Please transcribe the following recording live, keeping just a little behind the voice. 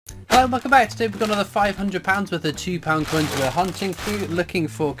Hello and welcome back. Today we've got another £500 worth of £2 coins we're hunting through, looking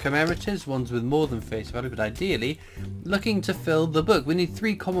for commemoratives, ones with more than face value, but ideally looking to fill the book. We need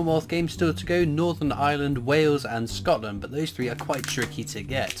 3 Commonwealth games still to go: Northern Ireland, Wales and Scotland, but those 3 are quite tricky to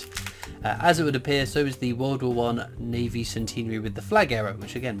get. As it would appear, so is the World War I Navy Centenary with the flag era,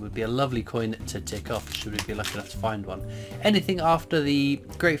 which again would be a lovely coin to tick off should we be lucky enough to find one. Anything after the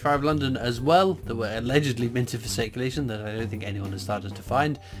Great Fire of London as well, that were allegedly minted for circulation, that I don't think anyone has started to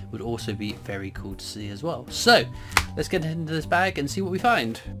find, would also be very cool to see as well. So let's get into this bag and see what we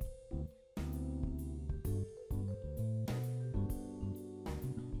find.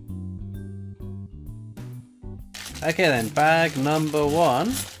 Okay then, bag number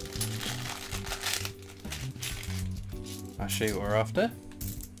 1. I'll show you what we're after.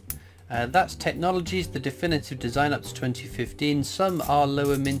 That's Technologies, the definitive design up to 2015. Some are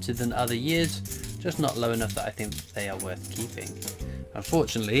lower minted than other years, just not low enough that I think they are worth keeping.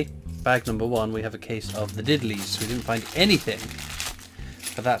 Unfortunately, bag number 1, we have a case of the diddlies. We didn't find anything,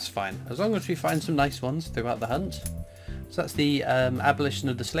 but that's fine, as long as we find some nice ones throughout the hunt. So that's the abolition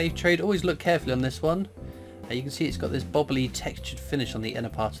of the slave trade. Always look carefully on this one. You can see it's got this bobbly textured finish on the inner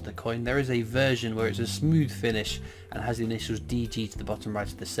part of the coin. There is a version where it's a smooth finish and has the initials DG to the bottom right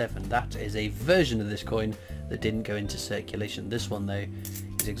of the 7. That is a version of this coin that didn't go into circulation. This one though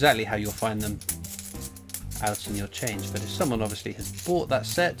is exactly how you'll find them out in your change. But if someone obviously has bought that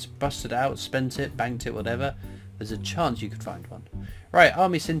set, busted it out, spent it, banked it, whatever, there's a chance you could find one. Right,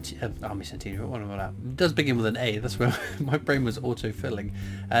 Army Centenary, what am I at? It does begin with an A, that's where my brain was auto-filling.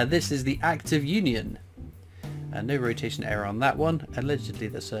 This is the Act of Union. No rotation error on that one. Allegedly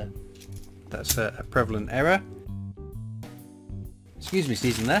that's a prevalent error. Excuse me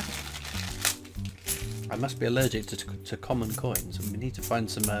sneezing there. I must be allergic to common coins, and we need to find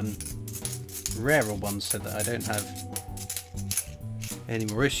some rarer ones so that I don't have any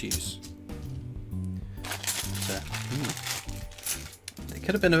more issues. But, it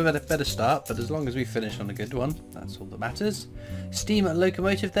could have been a better start, but as long as we finish on a good one, that's all that matters. Steam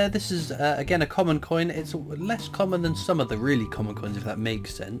locomotive there. This is again a common coin. It's less common than some of the really common coins, if that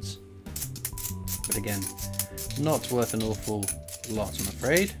makes sense. But again, not worth an awful lot, I'm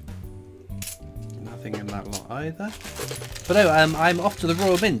afraid. Nothing in that lot either. But no, I'm off to the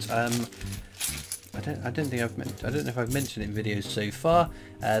Royal Mint. I don't know if I've mentioned it in videos so far.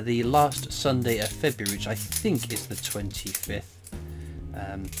 The last Sunday of February, which I think is the 25th.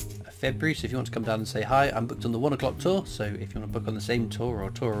 February, so if you want to come down and say hi, I'm booked on the 1 o'clock tour, so if you want to book on the same tour or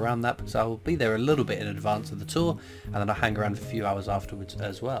a tour around that, because I'll be there a little bit in advance of the tour and then I'll hang around for a few hours afterwards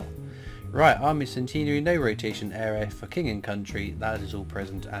as well. Right, Army Centenary, no rotation error for King and Country, that is all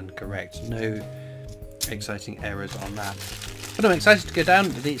present and correct, no exciting errors on that. But I'm excited to go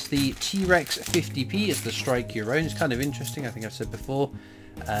down. It's the T-Rex 50p, it's the Strike Your Own. It's kind of interesting, I think I've said before.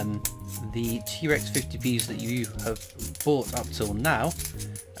 The T-Rex 50p's that you have bought up till now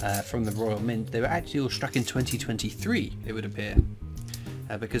from the Royal Mint, they were actually all struck in 2023, it would appear,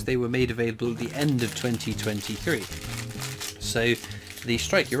 because they were made available at the end of 2023. So the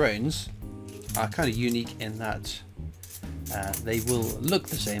Strike Your Owns are kind of unique in that they will look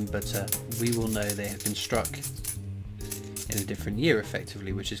the same, but we will know they have been struck in a different year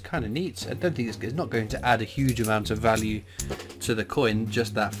effectively, which is kind of neat. I don't think it's not going to add a huge amount of value to the coin,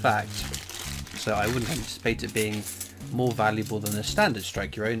 just that fact, so I wouldn't anticipate it being more valuable than a standard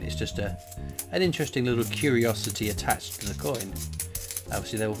Strike Your Own. It's just an interesting little curiosity attached to the coin.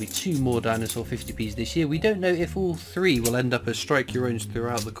 Obviously there will be 2 more Dinosaur 50p's this year. We don't know if all 3 will end up as Strike Your Owns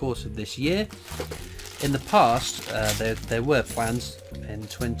throughout the course of this year. In the past, there were plans in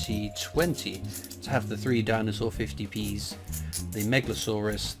 2020 to have the 3 Dinosaur 50p's, the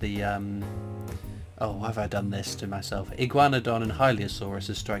Megalosaurus, the oh, have I done this to myself? Iguanodon and Hylaeosaurus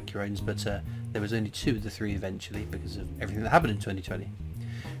as Strike Your Owns, but there was only 2 of the 3 eventually because of everything that happened in 2020.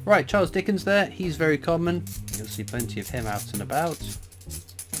 Right, Charles Dickens there, he's very common. You'll see plenty of him out and about.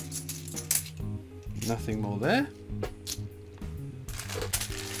 Nothing more there.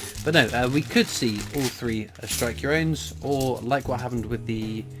 But no, we could see all 3 as Strike Your Owns, or like what happened with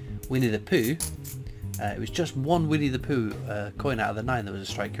the Winnie the Pooh, it was just 1 Winnie the Pooh coin out of the 9 that was a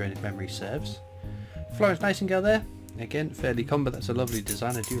Strike Your Own if memory serves. Florence Nightingale there, again fairly common, but that's a lovely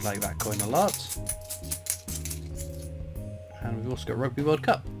design, I do like that coin a lot. And we've also got Rugby World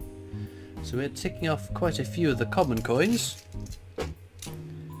Cup. So we're ticking off quite a few of the common coins.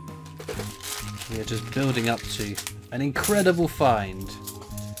 We're just building up to an incredible find,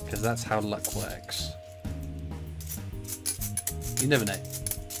 because that's how luck works. You never know.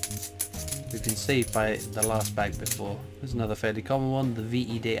 We've been saved by the last bag before. There's another fairly common one, the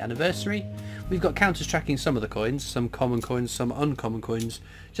VE Day Anniversary. We've got counters tracking some of the coins, some common coins, some uncommon coins,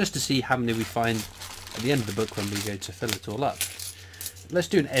 just to see how many we find at the end of the book when we go to fill it all up. Let's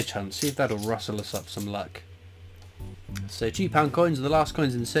do an edge hunt, see if that'll rustle us up some luck. So £2 coins are the last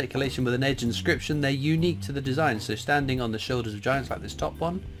coins in circulation with an edge inscription. They're unique to the design, so standing on the shoulders of giants like this top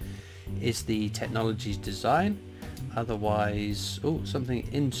one is the technology's design. Otherwise, something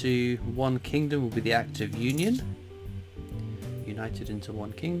into one kingdom will be the act of union. United into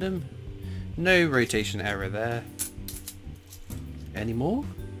one kingdom. No rotation error there. Any more?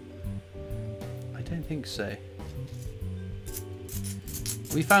 I don't think so.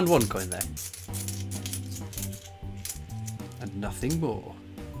 We found one coin there. And nothing more.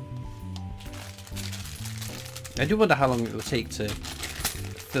 I do wonder how long it will take to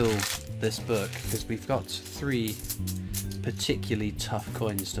fill this book, because we've got 3 particularly tough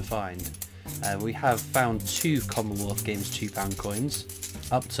coins to find. We have found 2 Commonwealth Games £2 coins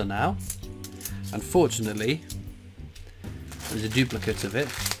up to now. Unfortunately, there's a duplicate of it,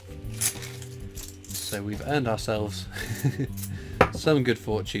 so we've earned ourselves some good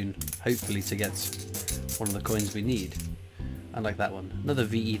fortune, hopefully, to get one of the coins we need. Unlike that one. Another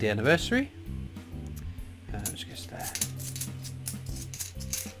VE Day anniversary. Which goes there.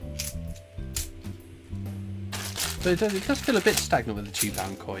 So it does feel a bit stagnant with the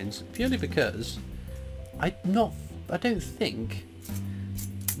 £2 coins, purely because I don't think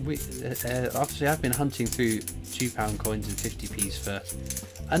we obviously I've been hunting through £2 coins and 50p's for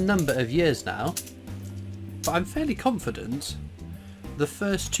a number of years now, but I'm fairly confident the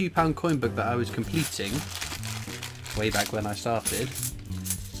first £2 coin book that I was completing way back when I started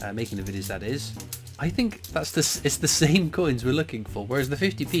making the videos, that is, I think it's the same coins we're looking for, whereas the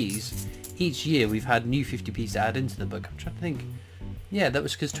 50p's, each year we've had new 50p's to add into the book. I'm trying to think. Yeah, that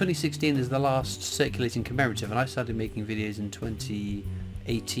was because 2016 is the last circulating commemorative, and I started making videos in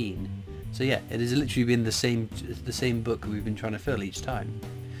 2018. So yeah, it has literally been the same book we've been trying to fill each time.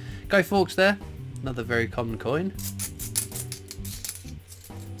 Guy Fawkes there, another very common coin.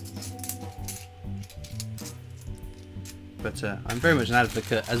 But I'm very much an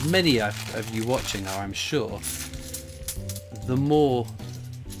advocate, as many of you watching are, I'm sure, the more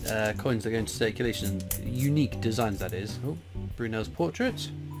coins that go into circulation, unique designs that is. Oh, Brunel's portrait,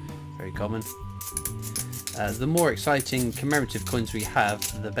 very common. The more exciting commemorative coins we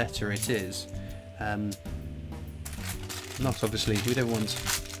have, the better it is. Not obviously, we don't want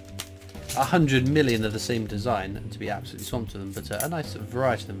 100 million of the same design to be absolutely swamped with them, but a nice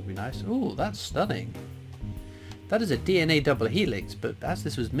variety of them would be nice. Oh, that's stunning. That is a DNA double helix, but as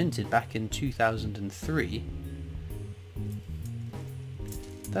this was minted back in 2003,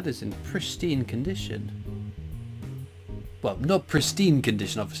 that is in pristine condition. Well, not pristine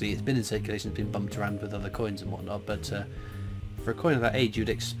condition, obviously. It's been in circulation, it's been bumped around with other coins and whatnot, but for a coin of that age, you'd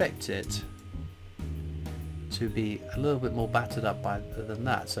expect it to be a little bit more battered up than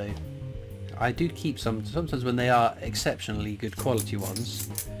that. So I do keep some, sometimes when they are exceptionally good quality ones,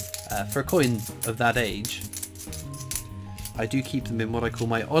 for a coin of that age, I do keep them in what I call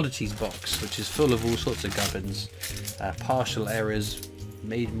my oddities box, which is full of all sorts of gubbins, partial errors,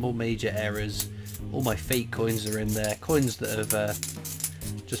 more major errors. All my fake coins are in there, coins that have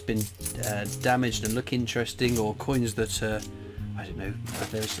just been damaged and look interesting, or coins that I don't know,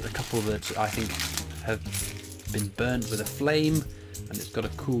 there's a couple that I think have been burnt with a flame and it's got a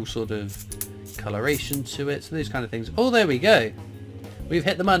cool sort of coloration to it, so those kind of things. Oh, there we go, we've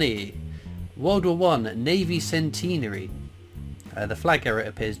hit the money. World War I Navy Centenary. The flag error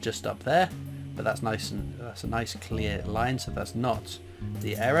appears just up there, but that's nice, and that's a nice clear line, so that's not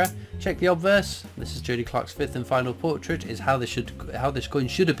the error. Check the obverse. This is Jodie Clark's 5th and final portrait, is how this coin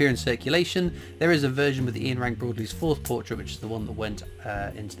should appear in circulation. There is a version with Ian Rank Broadley's 4th portrait, which is the one that went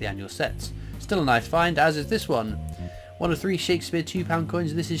into the annual sets. Still a nice find, as is this one. One of 3 Shakespeare £2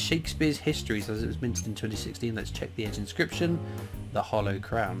 coins. This is Shakespeare's Histories, as it was minted in 2016. Let's check the edge inscription. The hollow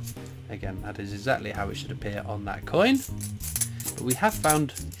crown. Again, that is exactly how it should appear on that coin. But we have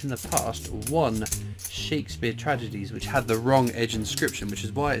found in the past 1 Shakespeare Tragedies which had the wrong edge inscription, which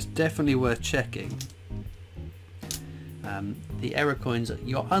is why it's definitely worth checking. The error coins,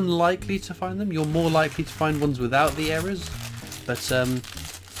 you're unlikely to find them. You're more likely to find ones without the errors, but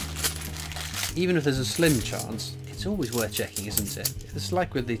even if there's a slim chance, it's always worth checking, isn't it? It's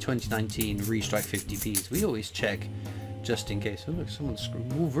like with the 2019 Restrike 50p's. We always check just in case. Oh look,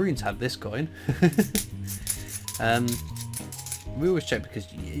 Wolverine's had this coin. We always check because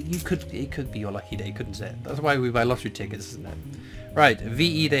it could be your lucky day, couldn't it? That's why we buy lottery tickets, isn't it? Right,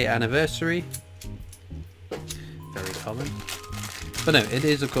 VE Day anniversary. Very common. But no, it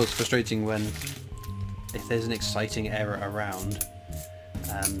is of course frustrating when if there's an exciting error around.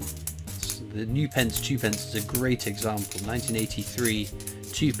 The new pence, 2p is a great example. 1983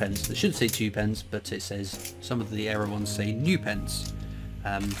 2p. They should say 2p, but it says, some of the error ones say new pence.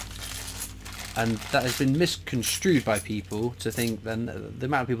 And that has been misconstrued by people to think, then the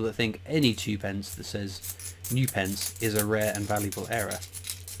amount of people that think any 2p that says new pence is a rare and valuable error.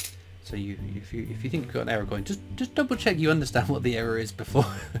 So if you think you've got an error coin, just double check you understand what the error is before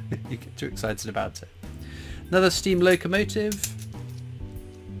you get too excited about it. Another steam locomotive.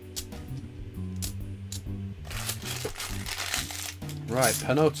 Right,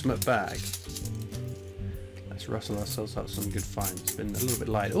 penultimate bag. Let's rustle ourselves up some good finds. It's been a little bit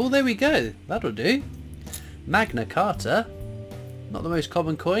light. Oh, there we go. That'll do. Magna Carta. Not the most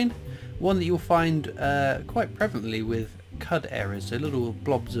common coin. One that you'll find quite prevalently with CUD errors. So little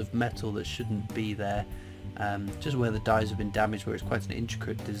blobs of metal that shouldn't be there. Just where the dies have been damaged, where it's quite an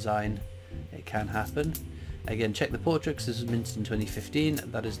intricate design. It can happen. Again, check the portrait because this was minted in 2015.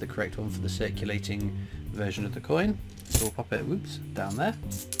 That is the correct one for the circulating version of the coin. So we'll pop it, whoops, down there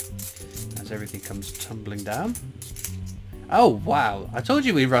as everything comes tumbling down. Oh wow! I told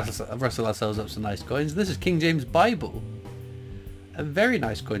you we'd rustle ourselves up some nice coins. This is King James Bible. A very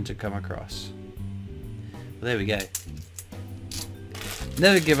nice coin to come across. Well, there we go.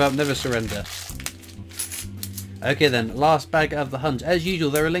 Never give up, never surrender. Okay then, last bag of the hunt. As usual,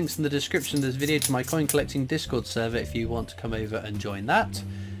 there are links in the description of this video to my coin collecting Discord server if you want to come over and join that.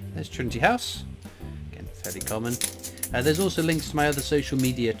 There's Trinity House. Again, fairly common. There's also links to my other social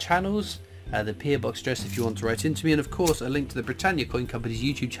media channels. The PO box address if you want to write into me, and of course a link to the Britannia Coin Company's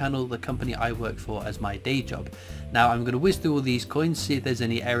YouTube channel, the company I work for as my day job. Now I'm going to whiz through all these coins, see if there's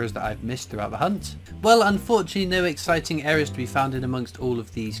any errors that I've missed throughout the hunt. Well, unfortunately no exciting errors to be found in amongst all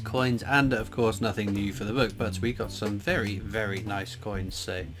of these coins, and of course nothing new for the book, but we got some very, very nice coins,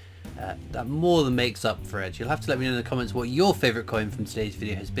 so that more than makes up for it. You'll have to let me know in the comments what your favourite coin from today's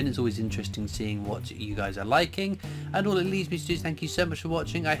video has been. It's always interesting seeing what you guys are liking, and all it leaves me to do is thank you so much for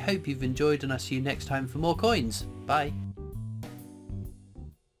watching. I hope you've enjoyed, and I'll see you next time for more coins. Bye.